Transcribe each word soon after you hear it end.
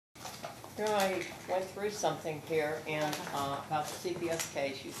You know, I went through something here and about the CPS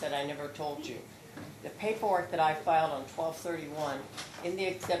case. You said I never told you. The paperwork that I filed on 12/31, in the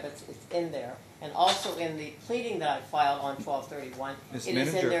exhibits, it's in there. And also in the pleading that I filed on 12/31, it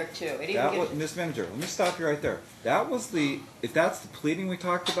is in there too. Ms. Manager, let me stop you right there. That was if that's the pleading we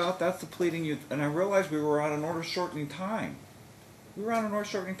talked about, that's the pleading and I realized we were on an order shortening time. We were on an order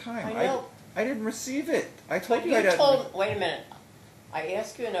shortening time. I know. I didn't receive it. I told But you I didn't. Wait a minute. I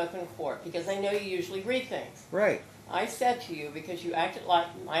asked you in open court because I know you usually read things. Right. I said to you, because you acted like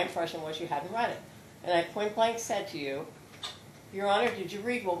my impression was you hadn't read it. And I point blank said to you, Your Honor, did you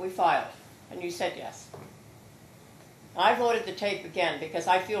read what we filed? And you said yes. I voted the tape again because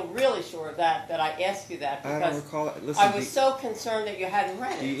I feel really sure of that I asked you that because I don't recall it. Listen, I was so concerned that you hadn't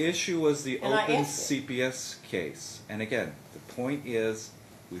read it. The issue was the And open CPS case. And again, the point is,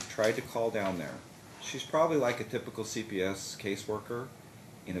 we've tried to call down there. She's probably like a typical CPS caseworker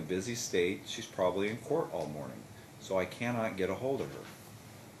in a busy state. She's probably in court all morning. So I cannot get a hold of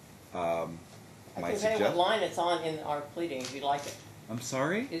her. I can tell you what line it's on in our pleading if you'd like it. I'm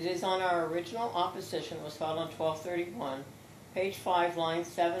sorry? It is on our original opposition. It was filed on 12/31. Page 5, line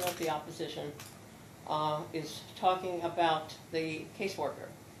 7 of the opposition is talking about the caseworker.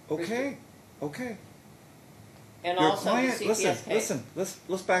 Okay, okay. And Your also client, the CPS case.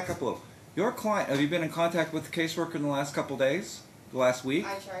 let's back up a little. Your client, have you been in contact with the caseworker in the last couple days? The last week?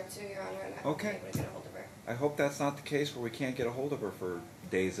 I tried to, Your Honor, and I haven't been able to get a hold of her. I hope that's not the case where we can't get a hold of her for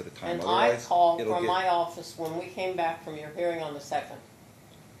days at a time. And Otherwise, I called from my office when we came back from your hearing on the 2nd.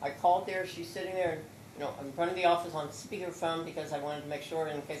 I called there. She's sitting there, in front of the office on speakerphone because I wanted to make sure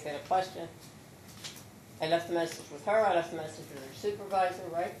in case they had a question. I left a message with her. I left a message with her supervisor,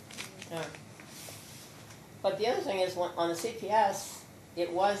 right? Yeah. But the other thing is, on the CPS,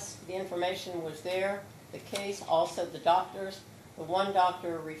 the information was there, the case, also the doctors. The one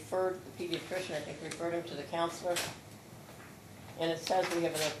doctor referred, the pediatrician, I think, referred him to the counselor. And it says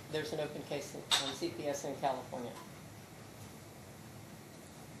there's an open case on CPS in California.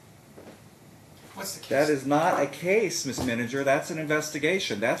 What's the case? That is not a case, Ms. Manager. That's an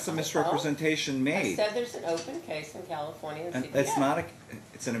investigation. That's a misrepresentation made. I said there's an open case in California in CPS.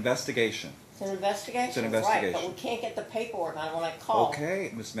 It's an investigation. It's an investigation. It's an investigation. Right, but we can't get the paperwork on it when I call.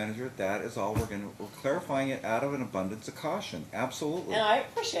 Okay, Ms. Manager, that is all we're clarifying it out of an abundance of caution. Absolutely. And I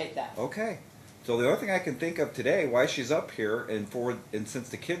appreciate that. Okay. So the only thing I can think of today, why she's up here, and since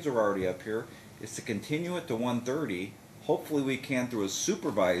the kids are already up here, is to continue it to 1:30. Hopefully we can, through a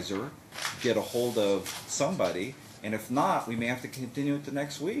supervisor, get a hold of somebody. And if not, we may have to continue it to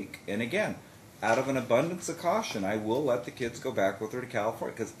next week. And again, out of an abundance of caution, I will let the kids go back with her to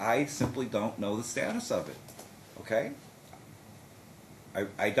California because I simply don't know the status of it. Okay?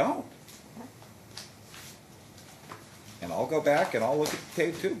 I don't. And I'll go back and I'll look at the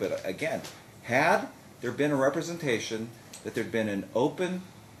tape too. But again, had there been a representation that there'd been an open,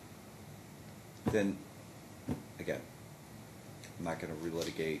 then again, I'm not going to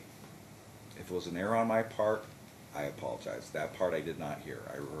relitigate. If it was an error on my part, I apologize. That part I did not hear.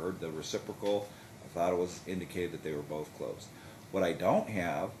 I heard the reciprocal. I thought it was indicated that they were both closed. What I don't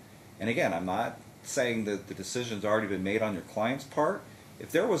have, and again, I'm not saying that the decision's already been made on your client's part.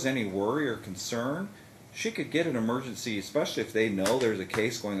 If there was any worry or concern, she could get an emergency, especially if they know there's a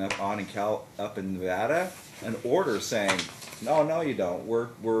case going up in Nevada, an order saying, no, you don't.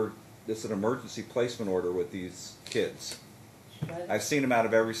 This is an emergency placement order with these kids. I've seen them out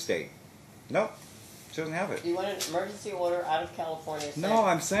of every state. Nope, she doesn't have it. Do you want an emergency order out of California? No,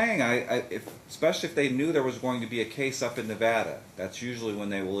 I'm saying, especially if they knew there was going to be a case up in Nevada, that's usually when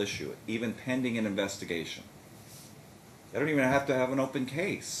they will issue it, even pending an investigation. They don't even have to have an open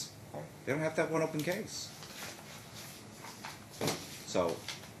case. They don't have to have one open case. So,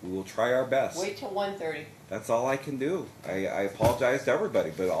 we will try our best. Wait till 1:30. That's all I can do. I apologize to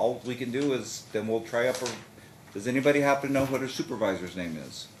everybody, but all we can do is, then we'll try up does anybody happen to know what her supervisor's name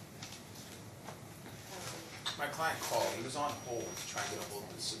is? My client called. He was on hold to try and get a hold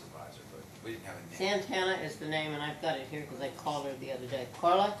of the supervisor, but we didn't have a name. Santana is the name, and I've got it here because I called her the other day.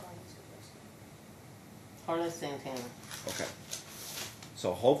 Carla Santana. Okay.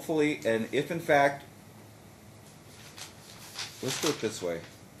 So hopefully, and if in fact, let's do it this way.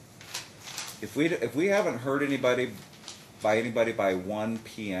 If we haven't heard anybody by 1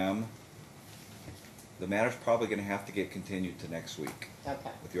 p.m., the matter's probably going to have to get continued to next week. Okay.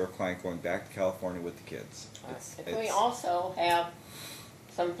 With your client going back to California with the kids. If we also have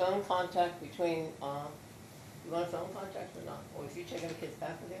some phone contact between, you want a phone contact or not? Or if you taking the kids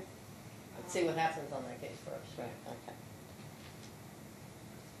back with you? Let's see what happens on that case first, right? Okay.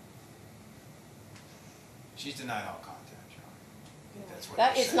 She's denied all contact, Your Honor. That's what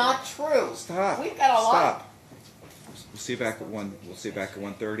That they're is saying. not true. Stop. We've got a lot. Stop. We'll see you back at 1. We'll see you back at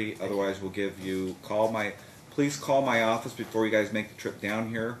 1:30. Otherwise, we'll give you Please call my office before you guys make the trip down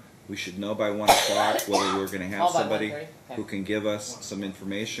here. We should know by 1 o'clock whether we're going to have Call by somebody 1:30? Okay. who can give us some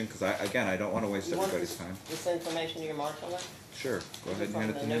information. Because I don't want to waste You want everybody's time. this information to your marshal then? Sure. Go ahead and From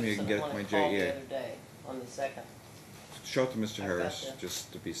hand it the to him. You notes can of get the it to one my that called the JEA. other day on the 2nd. Show it to Mr. I've got Harris that.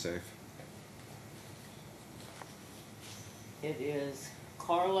 just to be safe. It is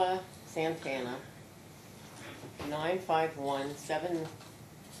Carla Santana,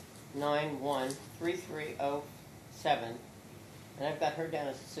 951-791-3307. And I've got her down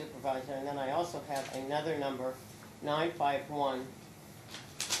as a supervisor, and then I also have another number, 951, I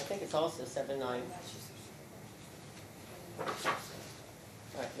think it's also 79.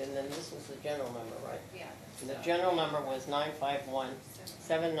 Right, and then this was the general number, right? Yeah. And the general number was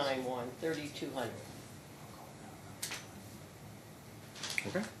 951-791-3200.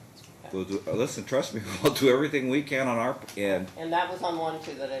 Okay. We'll do. Listen, trust me. We'll do everything we can on our end And that was on one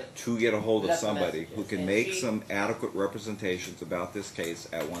too, that it, to get a hold of Left somebody messages. who can And make she- some adequate representations about this case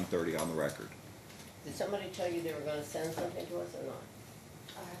at 1:30 on the record. did somebody tell you they were gonna send something to us or not?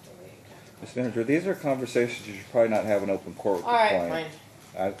 I'll have to wait. Ms. Manager, these are conversations you should probably not have in open court with the All right, client.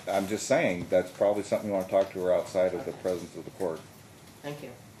 fine, I'm just saying, that's probably something you want to talk to her outside of the presence of the court. thank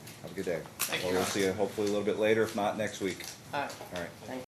you. Have a good day. Thank Well, you. we'll see you hopefully a little bit later, if not next week. All right, All right. thank you.